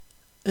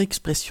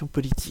Expression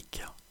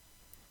politique.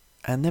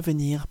 Un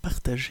avenir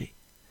partagé.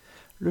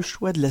 Le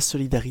choix de la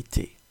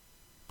solidarité.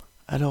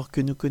 Alors que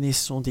nous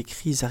connaissons des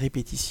crises à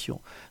répétition,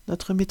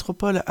 notre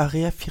métropole a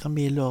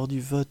réaffirmé lors du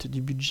vote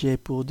du budget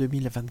pour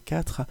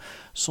 2024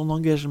 son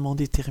engagement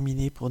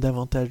déterminé pour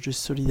davantage de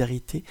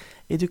solidarité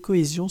et de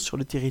cohésion sur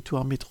le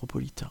territoire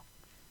métropolitain.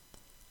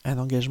 Un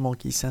engagement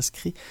qui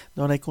s'inscrit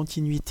dans la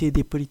continuité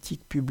des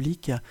politiques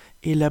publiques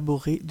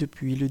élaborées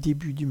depuis le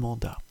début du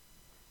mandat.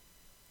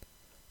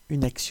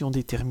 Une action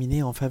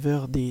déterminée en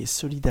faveur des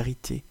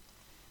solidarités.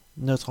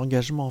 Notre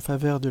engagement en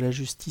faveur de la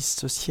justice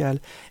sociale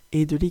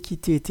et de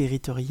l'équité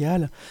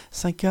territoriale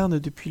s'incarne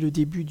depuis le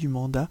début du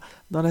mandat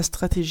dans la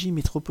stratégie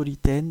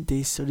métropolitaine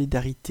des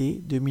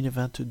solidarités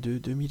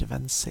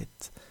 2022-2027.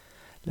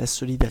 La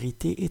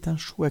solidarité est un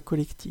choix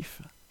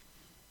collectif.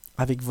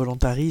 Avec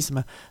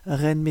volontarisme,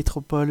 Rennes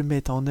Métropole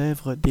met en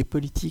œuvre des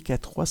politiques à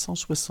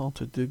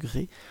 360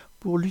 degrés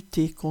pour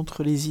lutter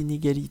contre les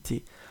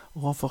inégalités,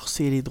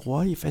 renforcer les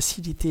droits et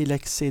faciliter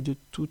l'accès de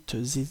toutes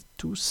et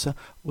tous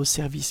aux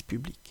services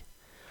publics.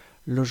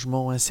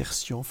 Logement,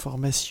 insertion,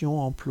 formation,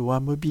 emploi,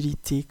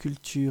 mobilité,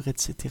 culture,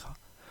 etc.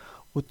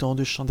 Autant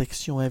de champs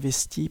d'action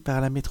investis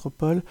par la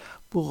métropole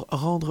pour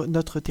rendre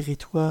notre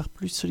territoire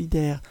plus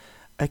solidaire,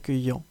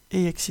 accueillant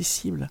et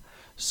accessible,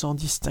 sans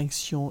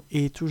distinction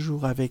et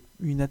toujours avec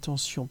une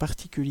attention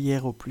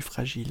particulière aux plus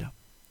fragiles.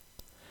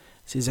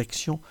 Ces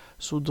actions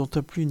sont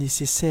d'autant plus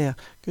nécessaires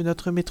que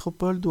notre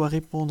métropole doit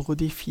répondre aux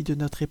défis de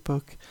notre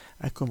époque,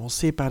 à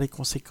commencer par les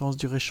conséquences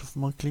du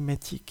réchauffement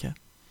climatique.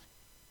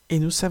 Et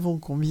nous savons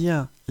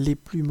combien les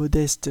plus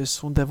modestes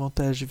sont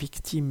davantage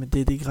victimes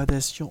des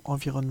dégradations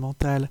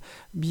environnementales,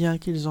 bien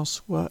qu'ils en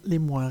soient les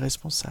moins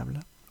responsables.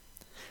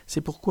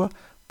 C'est pourquoi,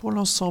 pour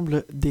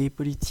l'ensemble des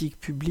politiques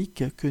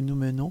publiques que nous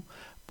menons,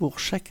 pour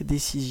chaque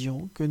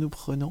décision que nous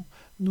prenons,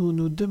 nous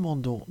nous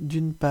demandons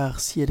d'une part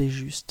si elle est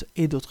juste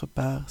et d'autre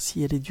part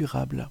si elle est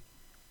durable.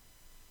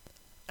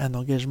 Un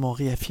engagement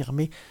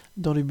réaffirmé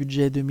dans le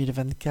budget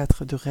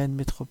 2024 de Rennes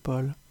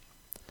Métropole.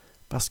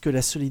 Parce que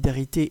la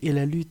solidarité et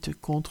la lutte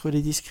contre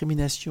les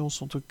discriminations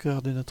sont au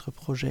cœur de notre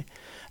projet,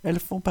 elles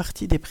font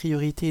partie des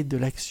priorités de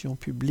l'action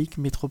publique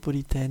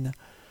métropolitaine.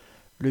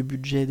 Le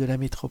budget de la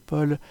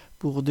métropole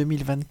pour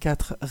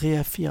 2024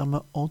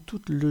 réaffirme en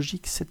toute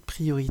logique cette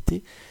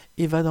priorité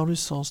et va dans le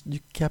sens du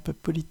cap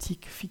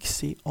politique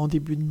fixé en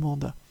début de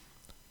mandat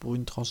pour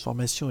une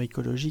transformation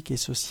écologique et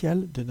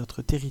sociale de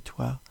notre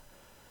territoire.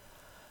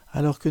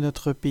 Alors que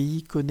notre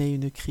pays connaît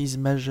une crise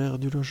majeure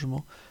du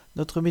logement,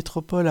 notre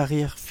métropole a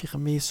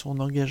réaffirmé son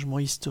engagement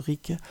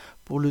historique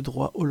pour le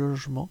droit au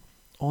logement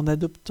en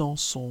adoptant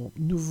son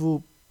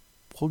nouveau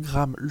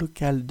programme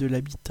local de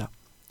l'habitat,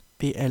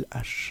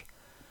 PLH.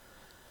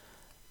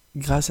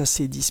 Grâce à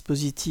ces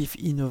dispositifs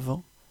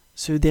innovants,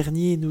 ce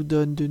dernier nous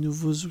donne de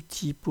nouveaux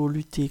outils pour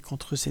lutter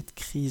contre cette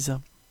crise.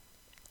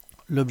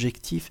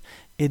 L'objectif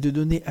est de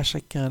donner à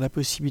chacun la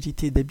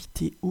possibilité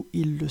d'habiter où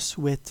il le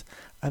souhaite,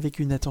 avec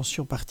une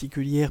attention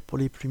particulière pour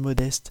les plus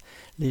modestes,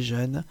 les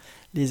jeunes,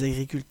 les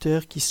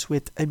agriculteurs qui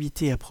souhaitent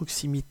habiter à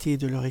proximité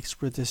de leur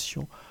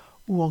exploitation,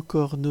 ou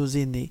encore nos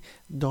aînés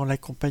dans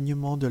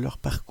l'accompagnement de leur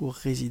parcours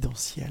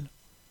résidentiel.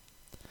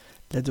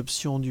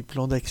 L'adoption du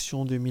plan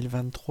d'action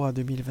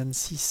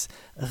 2023-2026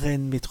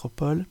 Rennes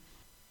Métropole,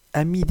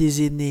 Amis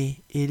des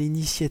aînés et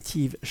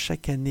l'initiative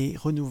chaque année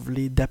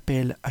renouvelée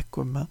d'appels à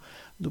commun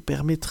nous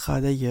permettra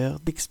d'ailleurs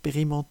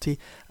d'expérimenter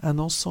un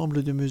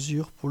ensemble de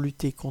mesures pour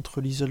lutter contre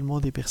l'isolement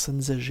des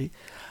personnes âgées,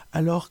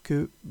 alors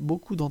que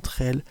beaucoup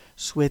d'entre elles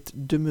souhaitent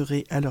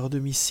demeurer à leur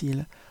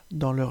domicile,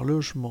 dans leur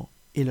logement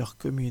et leur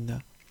commune.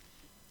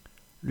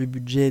 Le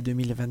budget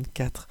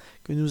 2024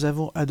 que nous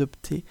avons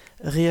adopté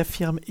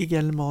réaffirme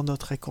également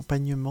notre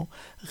accompagnement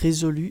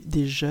résolu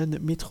des jeunes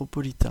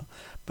métropolitains,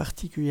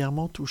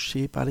 particulièrement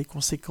touchés par les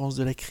conséquences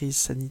de la crise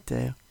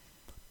sanitaire,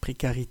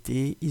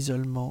 précarité,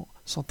 isolement,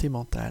 santé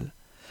mentale.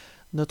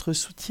 Notre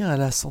soutien à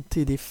la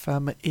santé des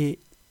femmes et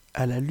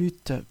à la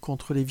lutte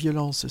contre les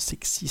violences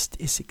sexistes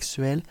et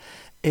sexuelles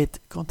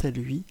est, quant à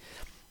lui,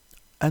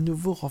 à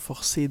nouveau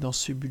renforcé dans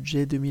ce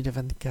budget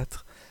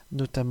 2024,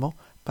 notamment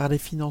par les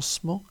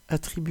financements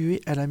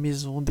attribués à la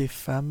Maison des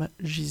femmes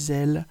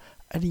Gisèle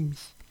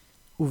Halimi.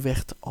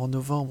 Ouverte en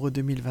novembre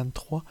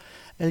 2023,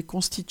 elle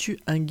constitue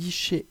un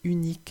guichet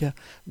unique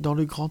dans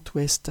le Grand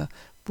Ouest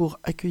pour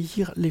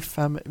accueillir les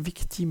femmes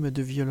victimes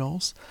de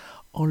violences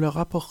en leur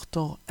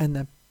apportant un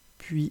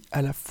appui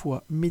à la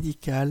fois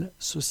médical,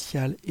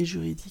 social et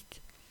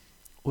juridique.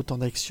 Autant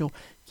d'actions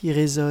qui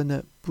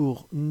résonnent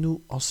pour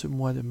nous en ce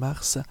mois de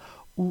mars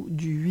ou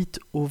du 8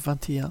 au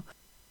 21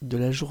 de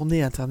la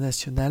Journée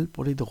internationale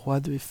pour les droits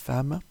des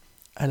femmes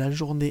à la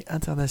Journée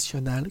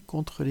internationale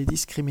contre les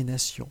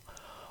discriminations,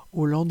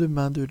 au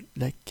lendemain de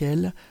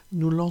laquelle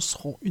nous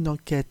lancerons une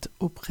enquête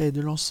auprès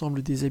de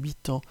l'ensemble des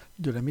habitants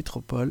de la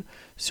métropole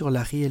sur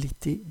la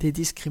réalité des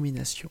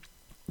discriminations.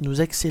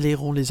 Nous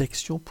accélérons les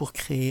actions pour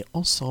créer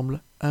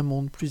ensemble un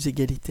monde plus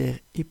égalitaire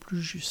et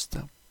plus juste.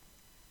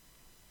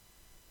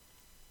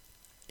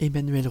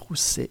 Emmanuelle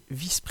Rousset,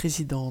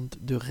 vice-présidente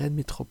de Rennes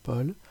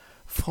Métropole,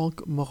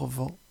 Franck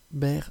Morvan,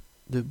 maire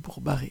de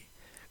Bourbaré,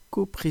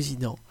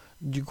 coprésident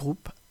du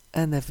groupe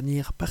Un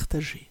avenir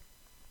partagé.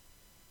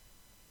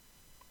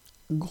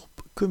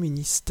 Groupe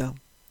communiste.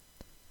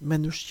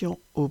 Manouchian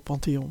au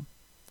Panthéon.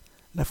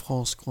 La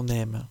France qu'on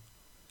aime.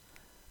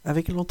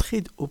 Avec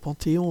l'entrée au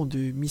Panthéon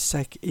de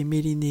Missac et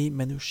Méliné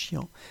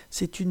Manouchian,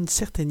 c'est une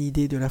certaine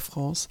idée de la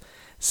France,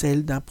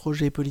 celle d'un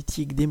projet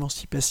politique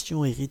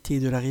d'émancipation hérité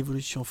de la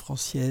Révolution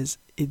française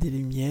et des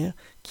Lumières,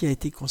 qui a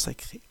été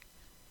consacré.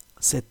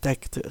 Cet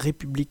acte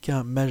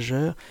républicain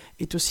majeur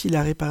est aussi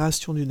la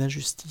réparation d'une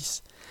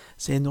injustice.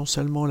 C'est non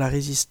seulement la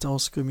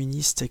résistance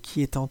communiste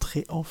qui est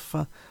entrée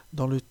enfin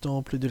dans le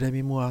temple de la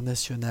mémoire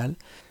nationale,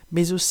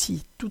 mais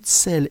aussi toutes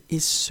celles et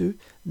ceux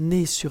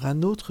nés sur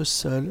un autre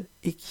sol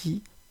et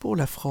qui, pour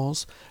la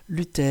France,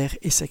 luttèrent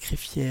et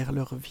sacrifièrent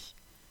leur vie.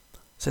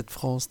 Cette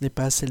France n'est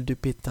pas celle de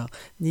Pétain,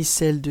 ni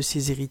celle de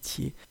ses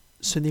héritiers.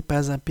 Ce n'est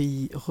pas un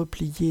pays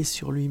replié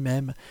sur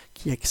lui-même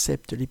qui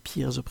accepte les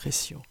pires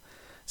oppressions.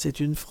 C'est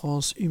une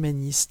France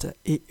humaniste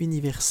et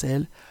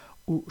universelle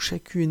où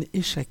chacune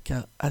et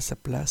chacun a sa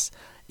place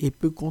et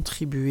peut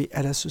contribuer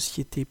à la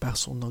société par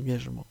son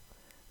engagement.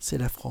 C'est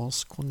la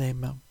France qu'on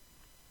aime.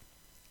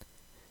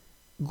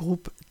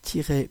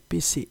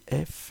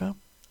 Groupe-PCF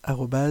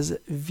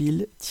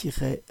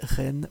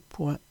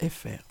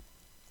 @ville-rennes.fr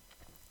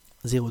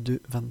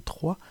 02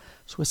 23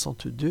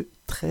 62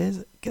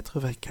 13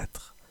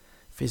 84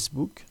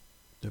 Facebook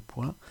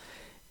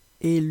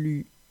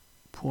élu.e.s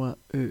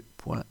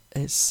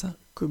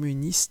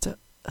communiste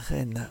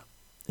Rennes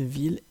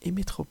Ville et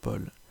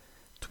Métropole.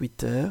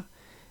 Twitter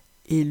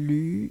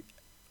élu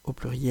au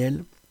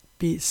pluriel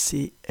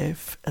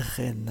PCF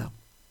Rennes.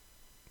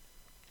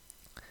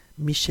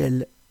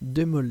 Michel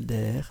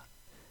Demolder,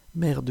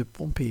 maire de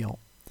Pompéan,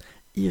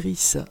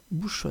 Iris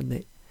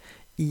Bouchonnet,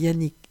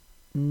 Yannick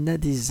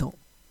Nadezan,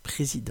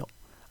 président,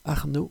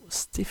 Arnaud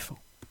Stéphan.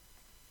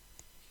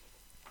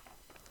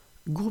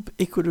 Groupe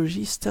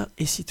écologiste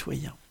et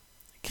citoyen.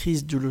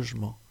 Crise du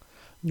logement.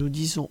 Nous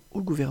disons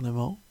au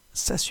gouvernement,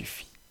 ça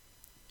suffit.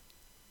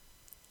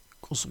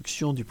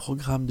 Construction du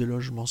programme de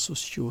logements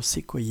sociaux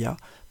Sequoia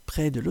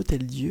près de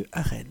l'Hôtel-Dieu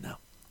à Rennes.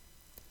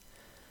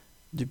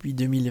 Depuis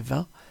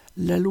 2020,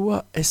 la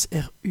loi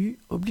SRU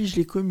oblige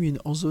les communes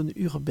en zone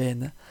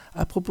urbaine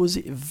à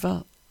proposer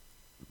 20%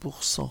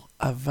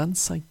 à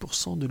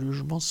 25% de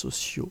logements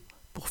sociaux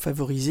pour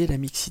favoriser la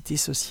mixité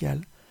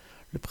sociale.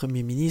 Le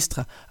Premier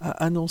ministre a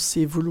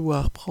annoncé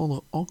vouloir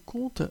prendre en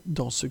compte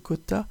dans ce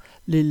quota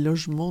les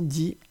logements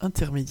dits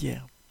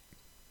intermédiaires.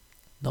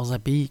 Dans un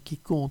pays qui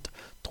compte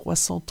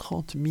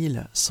 330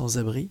 000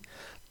 sans-abri,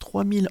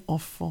 3 000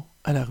 enfants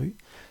à la rue,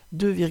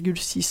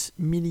 2,6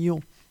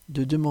 millions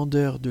de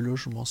demandeurs de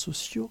logements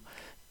sociaux,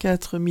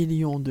 4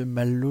 millions de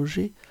mal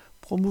logés,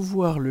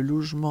 promouvoir le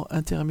logement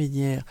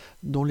intermédiaire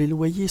dont les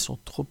loyers sont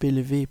trop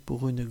élevés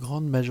pour une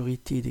grande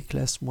majorité des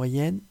classes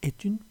moyennes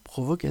est une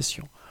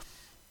provocation.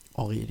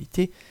 En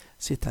réalité,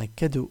 c'est un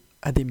cadeau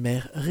à des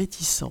maires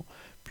réticents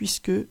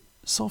puisque,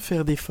 sans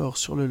faire d'efforts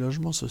sur le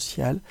logement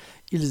social,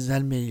 ils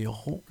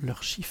amélioreront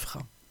leurs chiffres.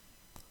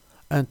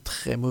 Un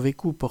très mauvais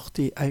coup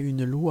porté à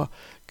une loi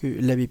que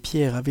l'abbé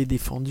Pierre avait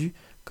défendue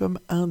comme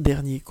un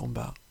dernier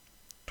combat.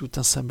 Tout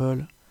un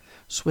symbole.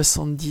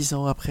 70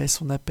 ans après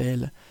son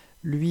appel,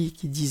 lui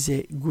qui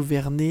disait «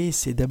 Gouverner,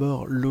 c'est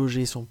d'abord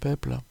loger son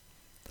peuple ».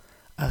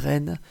 À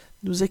Rennes,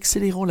 nous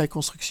accélérons la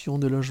construction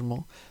de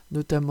logements,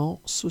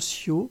 notamment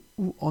sociaux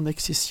ou en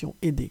accession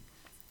aidée.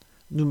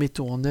 Nous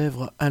mettons en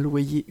œuvre un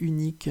loyer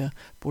unique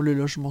pour le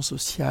logement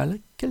social,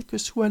 quelle que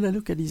soit la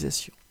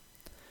localisation.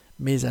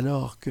 Mais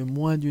alors que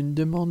moins d'une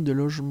demande de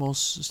logement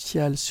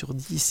social sur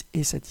 10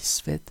 est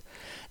satisfaite,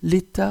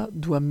 l'État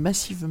doit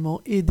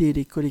massivement aider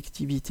les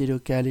collectivités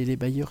locales et les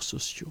bailleurs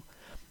sociaux.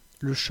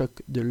 Le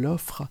choc de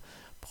l'offre,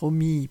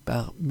 promis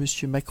par M.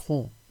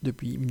 Macron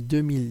depuis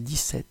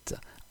 2017,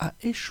 a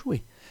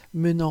échoué,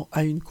 menant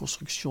à une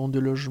construction de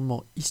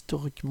logements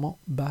historiquement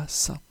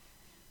basse.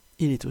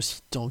 Il est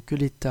aussi temps que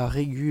l'État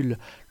régule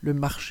le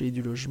marché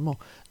du logement,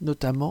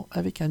 notamment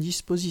avec un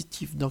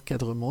dispositif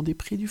d'encadrement des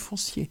prix du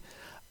foncier,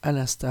 à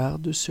l'instar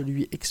de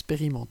celui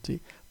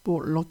expérimenté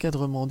pour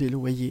l'encadrement des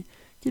loyers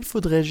qu'il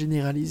faudrait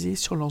généraliser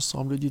sur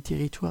l'ensemble du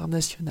territoire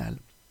national.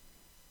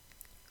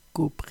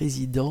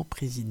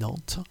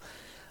 Coprésident-présidente,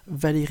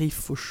 Valérie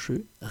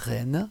Faucheux,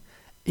 Rennes,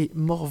 et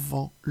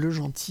Morvan Le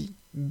Gentil,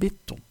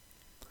 Béton.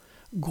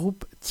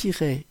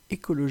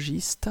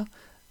 Groupe-écologiste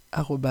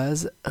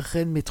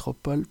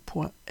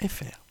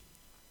 @rennesmétropole.fr.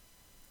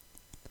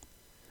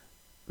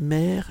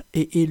 Maire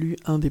et élus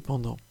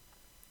indépendants.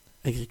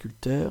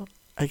 Agriculteurs,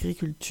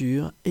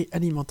 agriculture et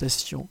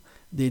alimentation,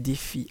 des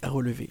défis à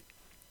relever.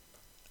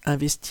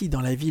 Investis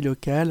dans la vie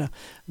locale,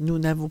 nous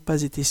n'avons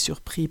pas été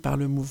surpris par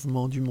le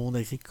mouvement du monde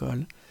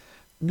agricole.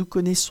 Nous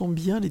connaissons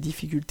bien les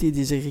difficultés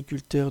des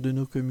agriculteurs de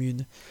nos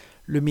communes.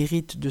 Le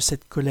mérite de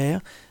cette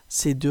colère,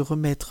 c'est de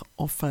remettre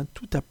enfin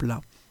tout à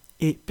plat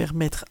et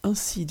permettre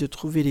ainsi de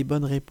trouver les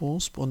bonnes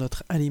réponses pour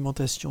notre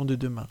alimentation de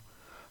demain.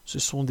 Ce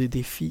sont des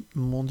défis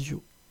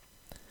mondiaux.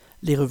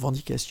 Les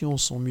revendications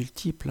sont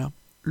multiples.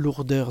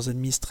 lourdeurs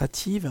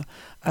administratives,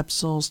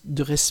 absence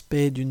de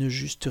respect d'une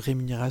juste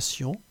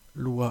rémunération,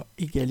 loi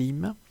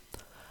Egalim,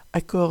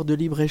 accords de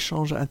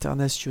libre-échange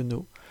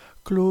internationaux,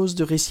 clauses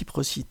de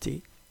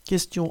réciprocité,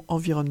 questions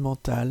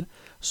environnementales,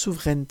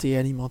 souveraineté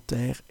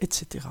alimentaire,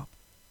 etc.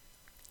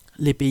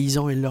 Les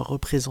paysans et leurs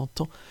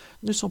représentants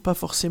ne sont pas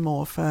forcément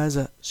en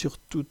phase sur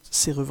toutes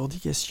ces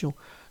revendications,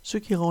 ce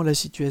qui rend la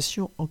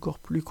situation encore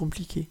plus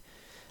compliquée.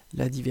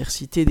 La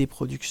diversité des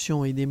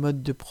productions et des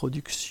modes de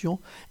production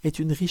est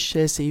une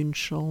richesse et une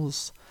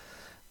chance.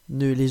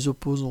 Ne les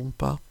opposons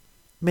pas,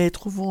 mais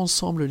trouvons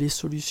ensemble les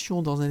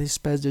solutions dans un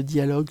espace de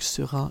dialogue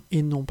serein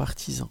et non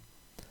partisan.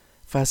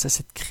 Face à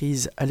cette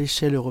crise à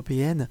l'échelle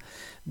européenne,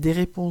 des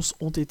réponses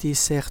ont été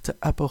certes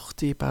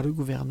apportées par le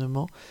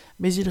gouvernement,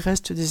 mais il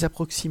reste des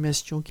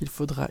approximations qu'il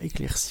faudra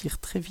éclaircir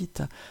très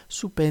vite,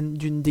 sous peine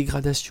d'une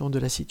dégradation de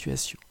la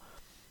situation.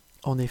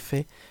 En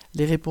effet,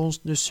 les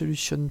réponses ne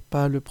solutionnent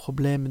pas le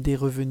problème des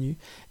revenus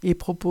et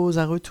proposent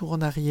un retour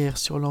en arrière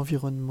sur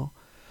l'environnement.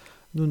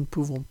 Nous ne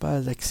pouvons pas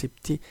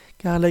l'accepter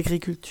car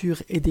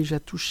l'agriculture est déjà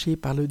touchée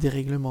par le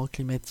dérèglement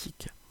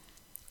climatique.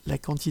 La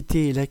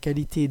quantité et la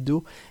qualité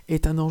d'eau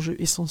est un enjeu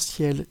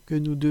essentiel que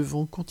nous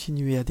devons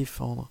continuer à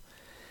défendre.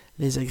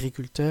 Les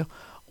agriculteurs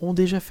ont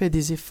déjà fait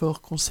des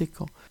efforts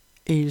conséquents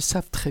et ils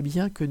savent très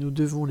bien que nous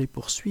devons les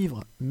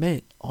poursuivre,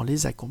 mais en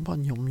les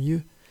accompagnant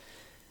mieux.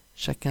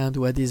 Chacun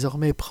doit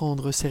désormais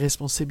prendre ses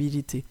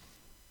responsabilités.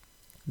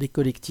 Les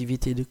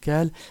collectivités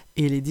locales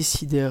et les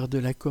décideurs de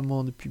la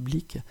commande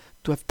publique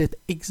doivent être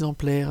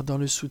exemplaires dans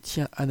le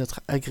soutien à notre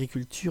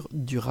agriculture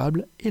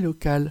durable et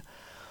locale.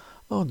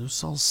 Or,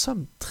 nous en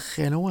sommes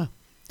très loin.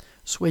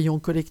 Soyons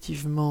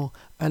collectivement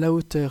à la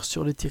hauteur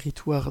sur le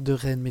territoire de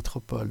Rennes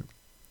Métropole.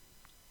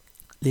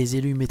 Les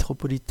élus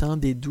métropolitains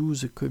des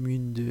 12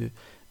 communes de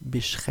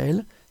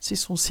Becherel,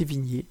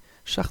 Cesson-Sévigné,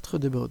 Chartres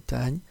de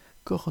Bretagne,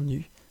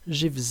 Cornu,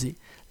 Gévesay,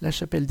 La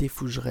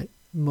Chapelle-des-Fougerets,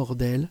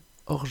 Mordel,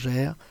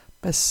 Orgères,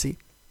 Passé,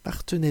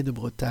 Parthenay de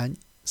Bretagne,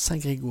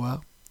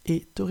 Saint-Grégoire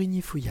et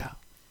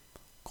Torigny-Fouillard.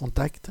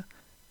 Contact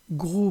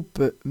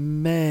groupe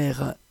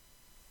maire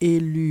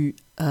élu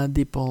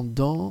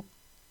indépendant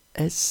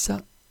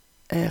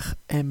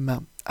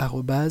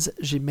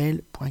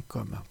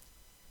srm@gmail.com.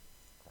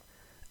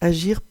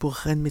 Agir pour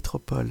Rennes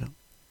Métropole.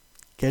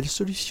 Quelle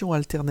solution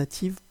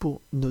alternative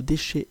pour nos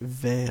déchets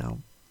verts?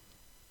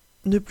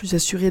 Ne plus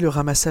assurer le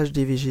ramassage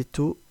des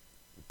végétaux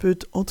peut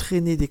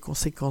entraîner des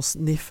conséquences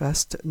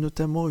néfastes,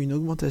 notamment une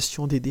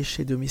augmentation des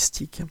déchets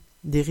domestiques,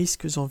 des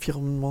risques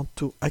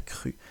environnementaux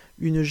accrus,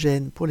 une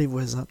gêne pour les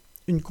voisins,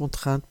 une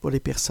contrainte pour les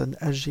personnes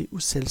âgées ou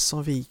celles sans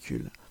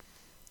véhicule.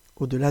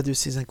 Au-delà de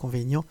ces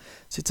inconvénients,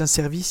 c'est un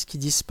service qui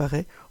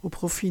disparaît au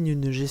profit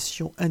d'une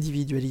gestion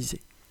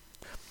individualisée.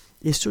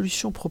 Les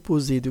solutions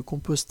proposées de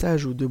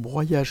compostage ou de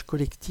broyage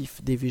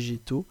collectif des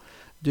végétaux,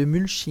 de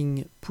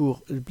mulching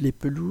pour les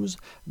pelouses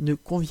ne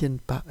conviennent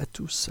pas à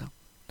tous.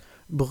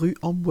 Bru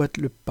emboîte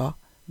le pas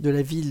de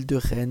la ville de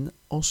Rennes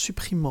en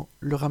supprimant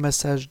le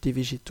ramassage des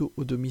végétaux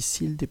au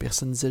domicile des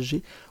personnes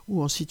âgées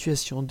ou en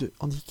situation de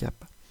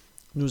handicap.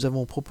 Nous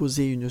avons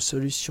proposé une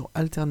solution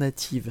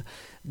alternative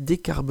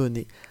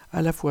décarbonée,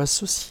 à la fois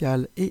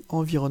sociale et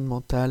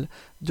environnementale,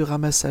 de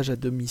ramassage à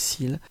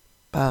domicile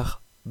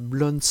par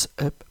Blondes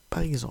Up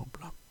par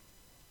exemple.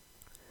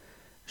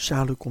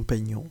 Charles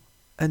Compagnon,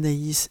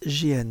 Anaïs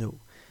Géano,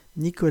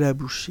 Nicolas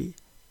Boucher,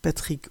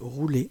 Patrick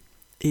Roulet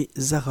et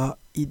Zara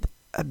Id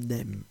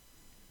Abdem.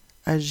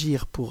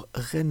 Agir pour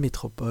Rennes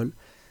Métropole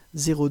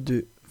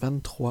 02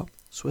 23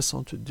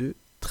 62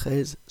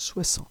 13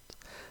 60.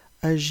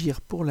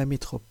 Agir pour la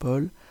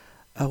métropole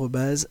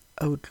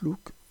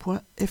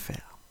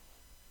 @outlook.fr